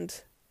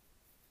and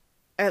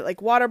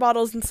like water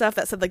bottles and stuff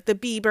that said like the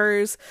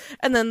Biebers,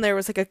 and then there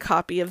was like a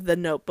copy of The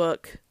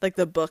Notebook, like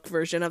the book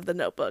version of The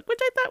Notebook, which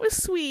I thought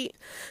was sweet.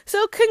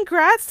 So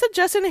congrats to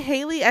Justin and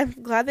Hailey. I'm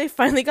glad they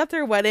finally got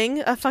their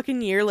wedding a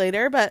fucking year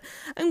later, but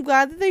I'm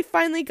glad that they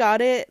finally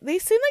got it. They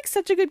seem like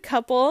such a good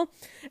couple,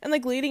 and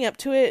like leading up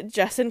to it,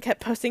 Justin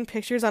kept posting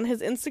pictures on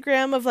his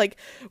Instagram of like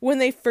when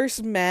they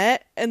first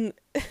met, and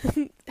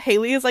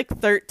Hailey is like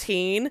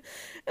 13 and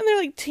they're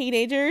like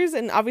teenagers,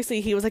 and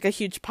obviously he was like a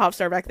huge pop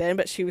star back then,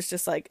 but she was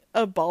just like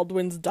a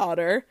Baldwin's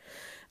daughter.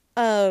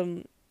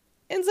 And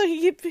so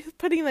he kept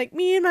putting like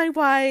me and my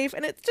wife,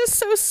 and it's just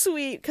so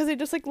sweet because they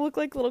just like look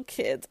like little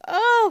kids.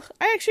 Oh,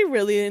 I actually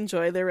really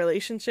enjoy their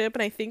relationship,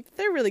 and I think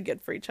they're really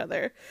good for each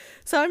other.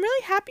 So I'm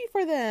really happy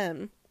for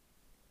them.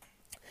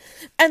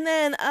 And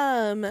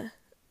then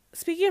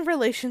speaking of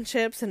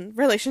relationships and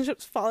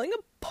relationships falling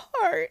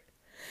apart,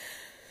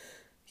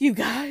 you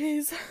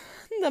guys,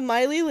 the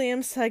Miley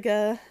Liam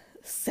saga.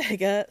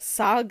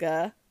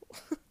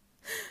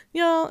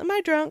 Y'all, am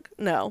I drunk?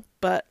 No,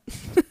 but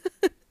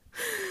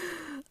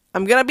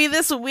I'm gonna be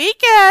this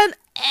weekend.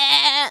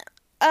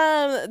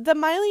 The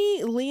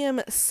Miley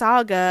Liam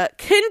saga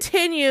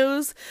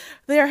continues.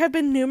 There have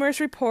been numerous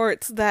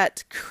reports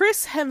that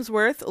Chris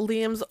Hemsworth,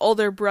 Liam's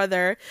older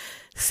brother,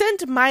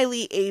 sent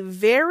Miley a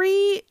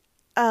very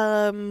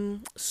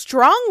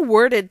strong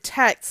worded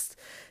text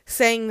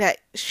saying that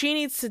she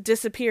needs to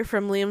disappear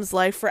from Liam's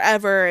life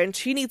forever and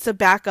she needs to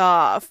back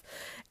off,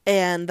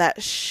 and that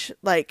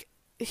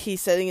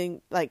he's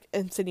saying, like,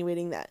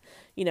 insinuating that,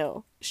 you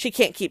know, she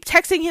can't keep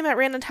texting him at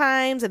random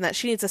times, and that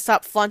she needs to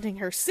stop flaunting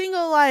her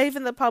single life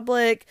in the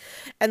public,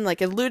 and like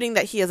alluding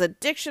that he has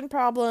addiction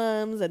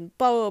problems and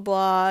blah blah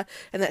blah,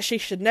 and that she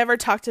should never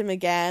talk to him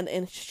again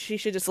and she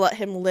should just let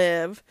him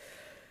live.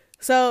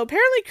 So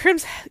apparently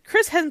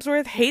Chris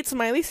Hemsworth hates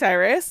Miley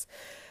Cyrus.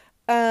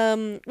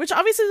 Which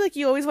obviously, like,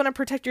 you always want to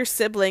protect your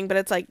sibling, but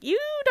it's like, you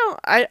don't,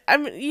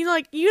 I'm,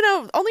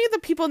 only the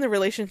people in the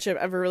relationship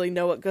ever really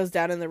know what goes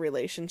down in the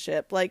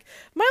relationship. Like,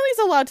 Miley's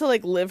allowed to,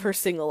 like, live her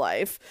single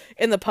life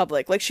in the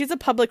public. Like, she's a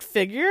public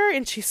figure,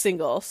 and she's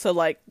single, so,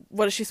 like,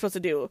 what is she supposed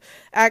to do?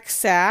 Act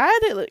sad?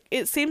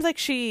 It seems like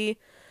she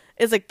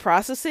is, like,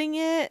 processing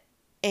it,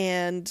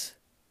 and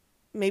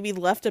maybe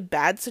left a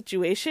bad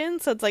situation,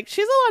 so it's like,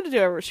 she's allowed to do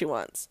whatever she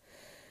wants.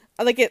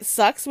 Like, it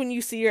sucks when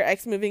you see your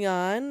ex moving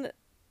on,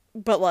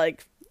 but,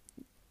 like,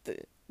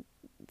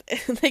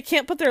 they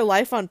can't put their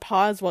life on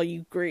pause while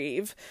you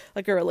grieve,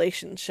 like a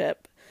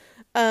relationship.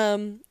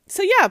 So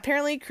yeah,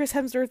 apparently Chris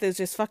Hemsworth is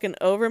just fucking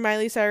over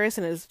Miley Cyrus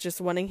and is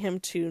just wanting her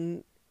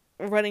to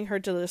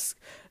just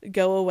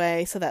go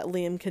away so that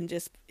Liam can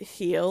just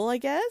heal, I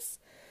guess.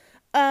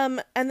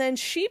 And then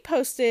she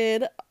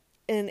posted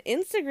an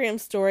Instagram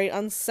story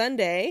on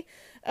Sunday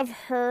of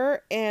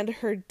her and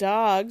her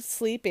dog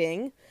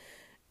sleeping,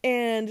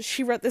 and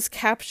she wrote this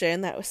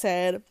caption that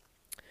said,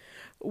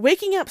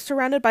 "Waking up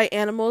surrounded by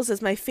animals is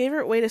my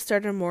favorite way to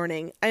start a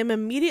morning. I am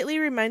immediately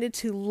reminded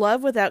to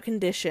love without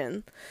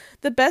condition.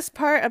 The best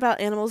part about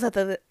animals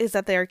is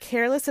that they are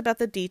careless about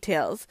the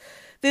details.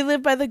 They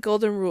live by the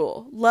golden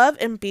rule. Love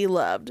and be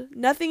loved.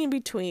 Nothing in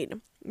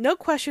between. No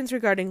questions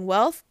regarding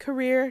wealth,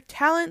 career,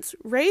 talents,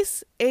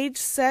 race, age,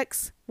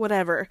 sex,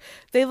 whatever.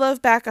 They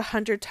love back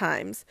 100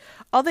 times.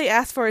 All they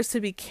ask for is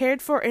to be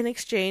cared for in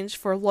exchange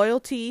for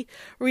loyalty,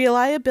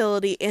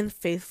 reliability, and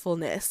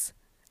faithfulness."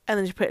 And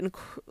then she put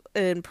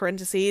in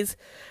parentheses,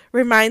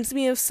 "reminds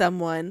me of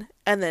someone."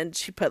 And then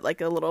she put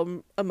like a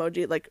little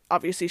emoji, like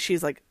obviously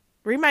she's like,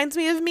 "reminds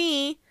me of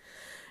me."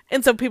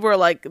 And so people were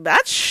like,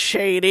 "That's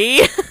shady."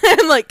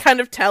 And like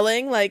kind of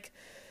telling, like,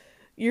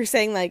 you're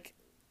saying, like,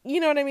 you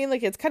know what I mean?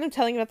 Like, it's kind of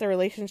telling about the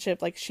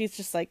relationship. Like, she's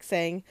just like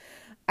saying,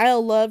 "I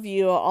love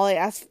you. All I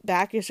ask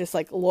back is just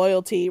like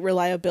loyalty,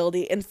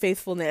 reliability, and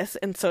faithfulness."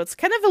 And so it's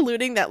kind of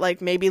alluding that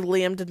like maybe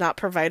Liam did not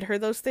provide her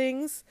those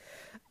things.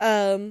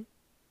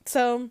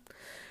 So,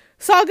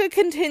 saga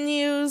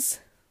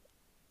continues.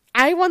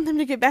 I want them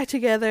to get back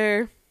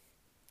together.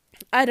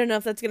 I don't know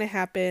if that's going to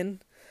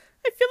happen.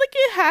 I feel like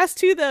it has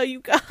to, though, you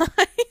guys.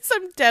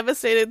 I'm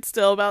devastated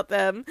still about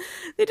them.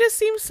 They just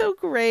seem so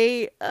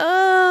great.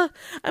 I'm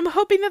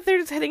hoping that they're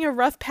just hitting a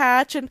rough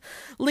patch, and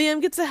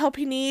Liam gets the help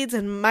he needs,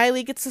 and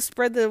Miley gets to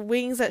spread the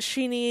wings that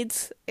she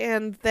needs,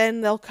 and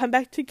then they'll come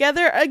back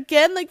together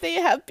again like they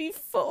have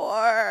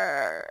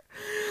before.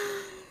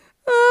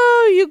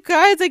 Oh, you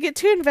guys, I get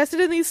too invested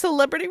in these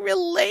celebrity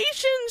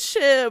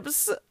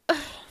relationships.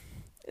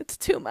 It's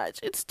too much.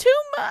 It's too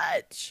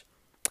much.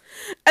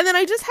 And then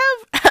I just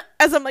have,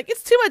 as I'm like,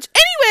 it's too much.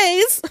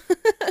 Anyways,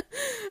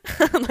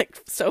 I'm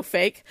like, so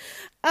fake.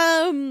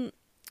 I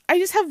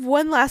just have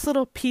one last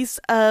little piece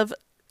of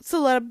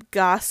celeb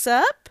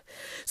gossip.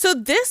 So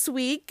this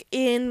week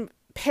in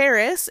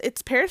Paris,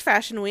 it's Paris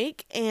Fashion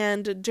Week,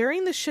 and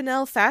during the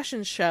Chanel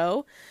fashion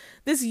show,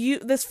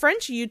 this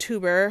French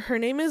YouTuber, her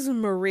name is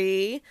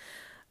Marie.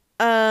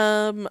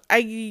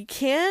 I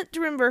can't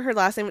remember her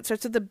last name. It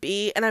starts with a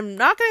B, and I'm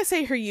not gonna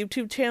say her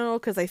YouTube channel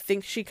because I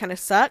think she kind of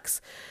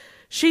sucks.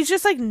 She's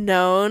just like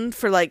known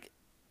for like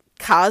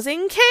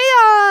causing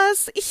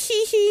chaos.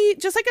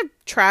 Just like a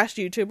trash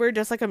YouTuber,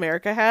 just like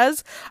America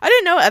has. I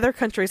didn't know other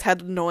countries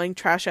had annoying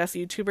trash ass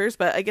YouTubers,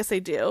 but I guess they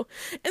do.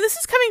 And this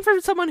is coming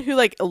from someone who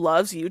like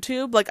loves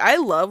YouTube. Like, I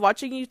love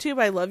watching YouTube.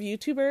 I love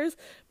YouTubers,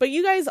 but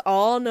you guys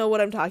all know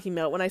what I'm talking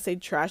about when I say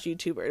trash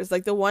YouTubers.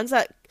 Like the ones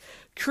that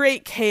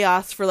create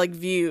chaos for like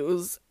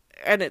views,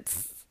 and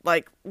it's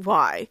like,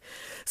 why?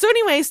 So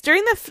anyways,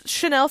 during the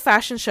Chanel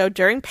fashion show,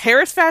 during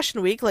Paris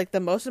Fashion Week, like the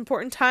most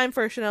important time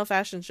for a Chanel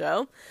fashion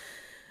show,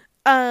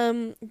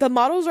 the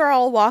models are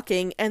all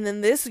walking, and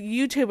then this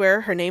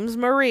YouTuber, her name's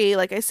Marie,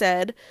 like I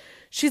said,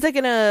 she's like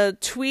in a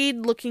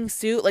tweed looking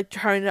suit, like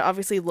trying to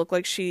obviously look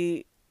like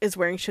she is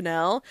wearing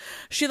Chanel.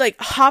 She like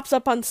hops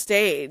up on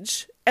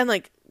stage and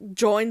like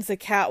joins the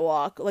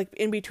catwalk, like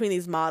in between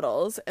these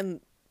models, and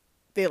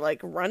they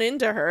like run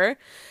into her.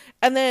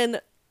 And then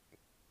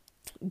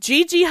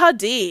Gigi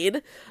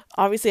Hadid,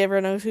 obviously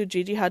everyone knows who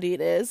Gigi Hadid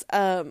is,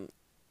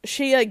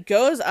 she like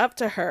goes up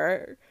to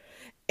her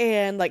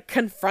and like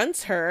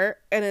confronts her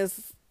and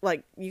is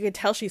like, you can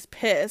tell she's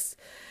pissed.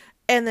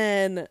 And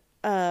then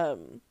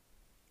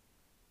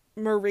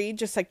Marie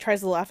just like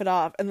tries to laugh it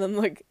off, and then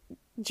like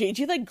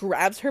Gigi like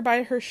grabs her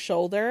by her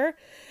shoulder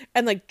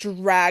and like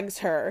drags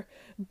her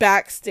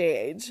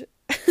backstage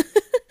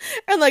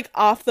and like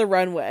off the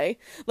runway.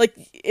 Like,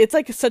 it's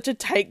like such a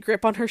tight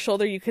grip on her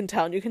shoulder, you can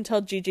tell, and you can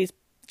tell Gigi's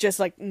just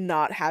like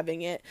not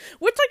having it,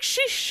 which like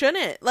she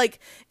shouldn't. Like,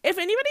 if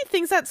anybody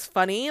thinks that's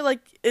funny,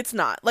 like, it's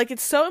not. Like,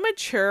 it's so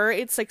immature,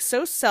 it's like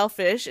so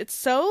selfish, it's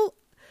so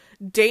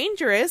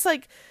dangerous.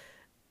 Like,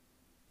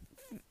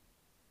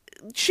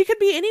 she could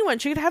be anyone.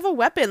 She could have a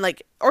weapon,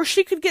 like, or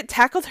she could get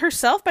tackled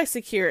herself by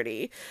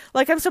security.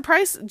 Like, I'm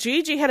surprised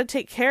Gigi had to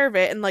take care of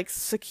it and like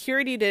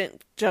security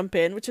didn't jump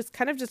in, which is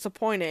kind of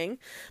disappointing.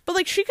 But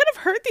like, she could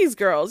have hurt these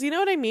girls, you know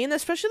what I mean?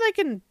 Especially like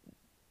in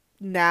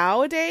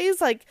nowadays,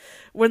 like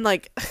when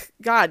like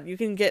God, you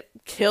can get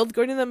killed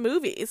going to the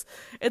movies.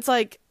 It's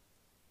like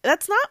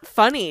that's not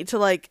funny to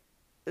like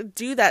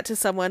do that to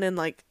someone and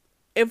like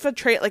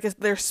infiltrate like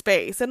their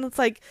space. And it's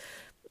like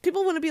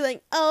people want to be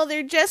like, oh,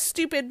 they're just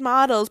stupid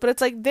models, but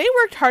it's like they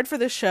worked hard for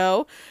the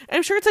show.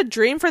 I'm sure it's a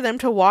dream for them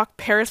to walk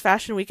Paris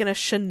Fashion Week in a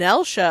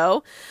Chanel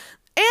show.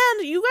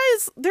 And you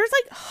guys, there's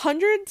like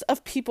hundreds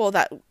of people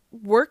that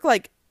work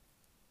like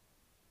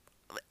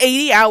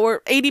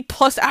 80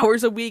 plus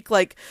hours a week,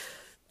 like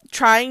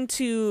trying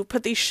to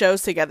put these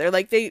shows together.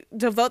 Like they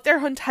devote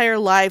their entire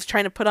lives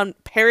trying to put on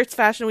Paris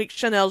Fashion Week,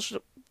 Chanel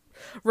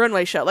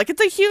runway show. Like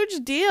it's a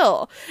huge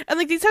deal. And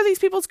like these are these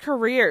people's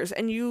careers,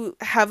 and you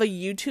have a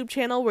YouTube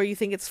channel where you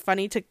think it's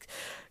funny to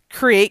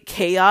create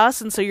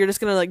chaos, and so you're just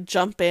gonna like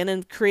jump in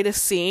and create a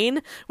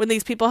scene when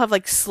these people have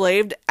like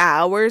slaved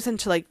hours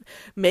into like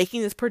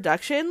making this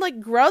production. Like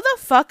grow the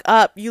fuck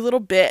up, you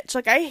little bitch.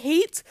 Like I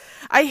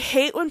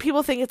hate when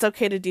people think it's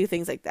okay to do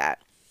things like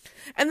that.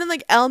 And then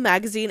like Elle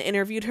magazine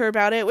interviewed her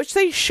about it, which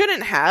they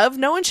shouldn't have.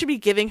 No one should be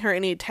giving her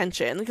any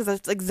attention because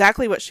that's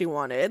exactly what she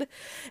wanted.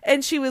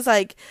 And she was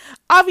like,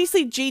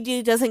 obviously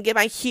Gigi doesn't get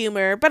my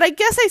humor, but I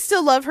guess I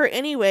still love her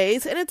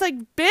anyways. And it's like,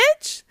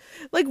 bitch,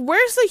 like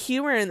where's the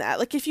humor in that?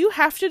 Like if you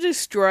have to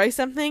destroy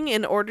something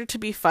in order to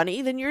be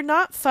funny, then you're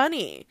not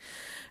funny.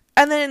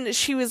 And then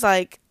she was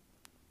like,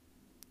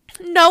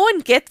 no one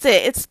gets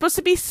it. It's supposed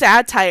to be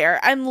satire.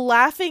 I'm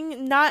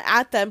laughing not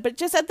at them, but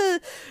just at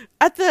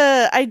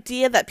the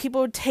idea that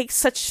people would take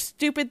such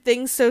stupid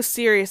things so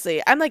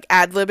seriously. I'm like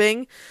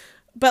ad-libbing,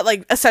 but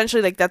like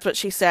essentially like that's what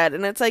she said.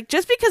 And it's like,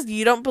 just because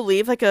you don't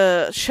believe like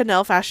a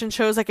Chanel fashion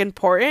show is like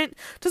important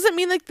doesn't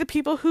mean like the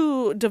people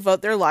who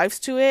devote their lives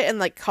to it and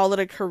like call it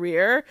a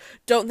career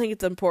don't think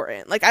it's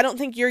important. Like I don't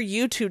think your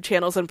YouTube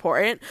channel is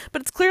important,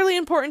 but it's clearly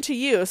important to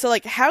you. So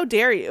like how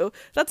dare you?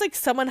 That's like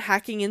someone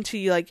hacking into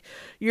you, like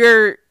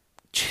your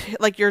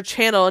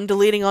channel and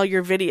deleting all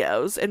your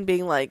videos and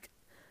being like,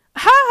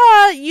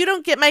 haha, you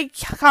don't get my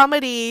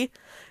comedy.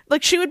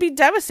 Like she would be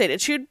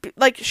devastated. She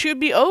would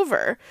be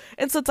over.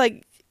 And so it's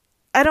like,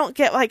 I don't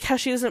get like how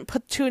she doesn't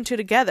put two and two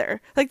together.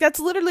 Like that's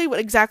literally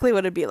exactly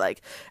what it'd be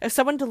like if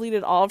someone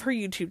deleted all of her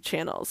YouTube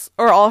channels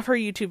or all of her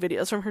YouTube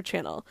videos from her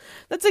channel.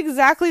 That's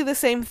exactly the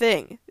same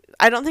thing.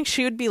 I don't think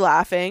she would be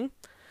laughing.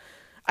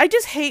 I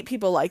just hate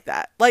people like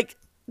that. Like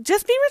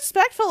just be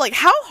respectful. Like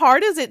how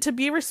hard is it to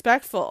be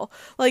respectful?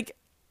 Like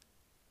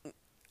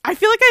I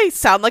feel like I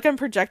sound like I'm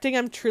projecting.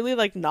 I'm truly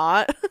like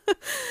not.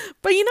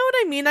 But you know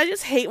what I mean? I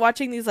just hate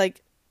watching these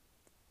like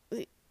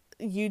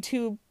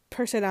YouTube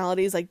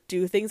personalities like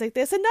do things like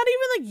this. And not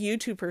even like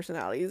YouTube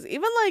personalities.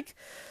 Even like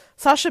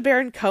Sacha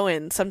Baron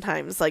Cohen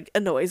sometimes like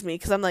annoys me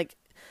because I'm like,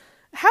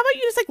 how about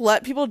you just like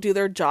let people do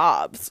their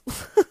jobs?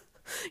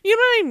 You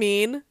know what I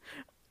mean?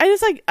 I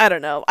just like, I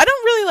don't know. I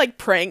don't really like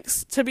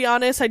pranks, to be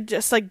honest. I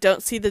just like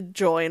don't see the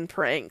joy in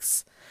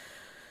pranks.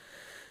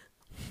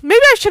 Maybe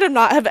I should have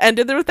not have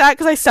ended with that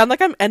because I sound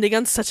like I'm ending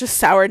on such a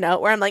sour note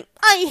where I'm like,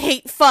 I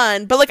hate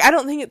fun, but like I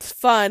don't think it's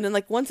fun. And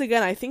like once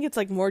again, I think it's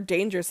like more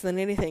dangerous than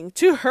anything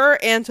to her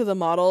and to the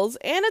models.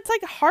 And it's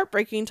like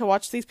heartbreaking to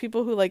watch these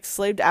people who like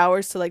slaved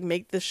hours to like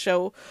make this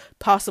show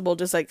possible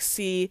just like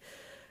see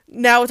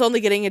now it's only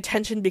getting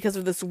attention because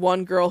of this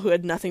one girl who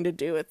had nothing to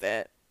do with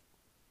it.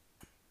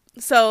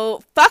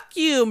 So fuck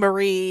you,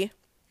 Marie.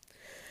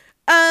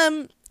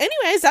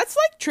 Anyways, that's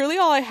like truly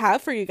all I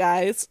have for you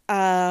guys.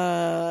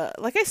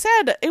 Like I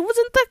said, it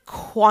wasn't the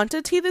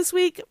quantity this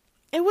week,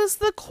 it was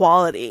the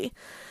quality.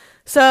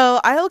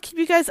 So I'll keep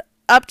you guys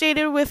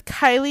updated with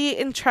Kylie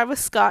and Travis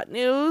Scott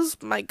news.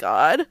 My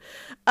God.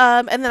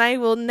 And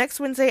then next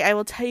Wednesday, I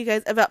will tell you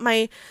guys about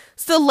my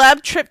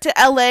celeb trip to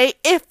LA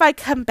if I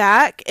come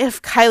back,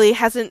 if Kylie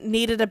hasn't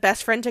needed a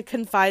best friend to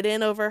confide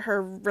in over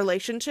her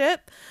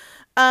relationship.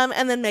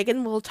 And then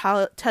Megan will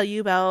tell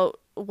you about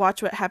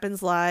Watch What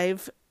Happens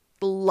live.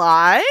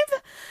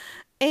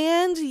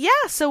 And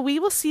yeah, so we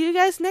will see you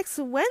guys next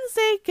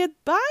Wednesday.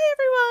 Goodbye,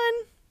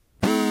 everyone.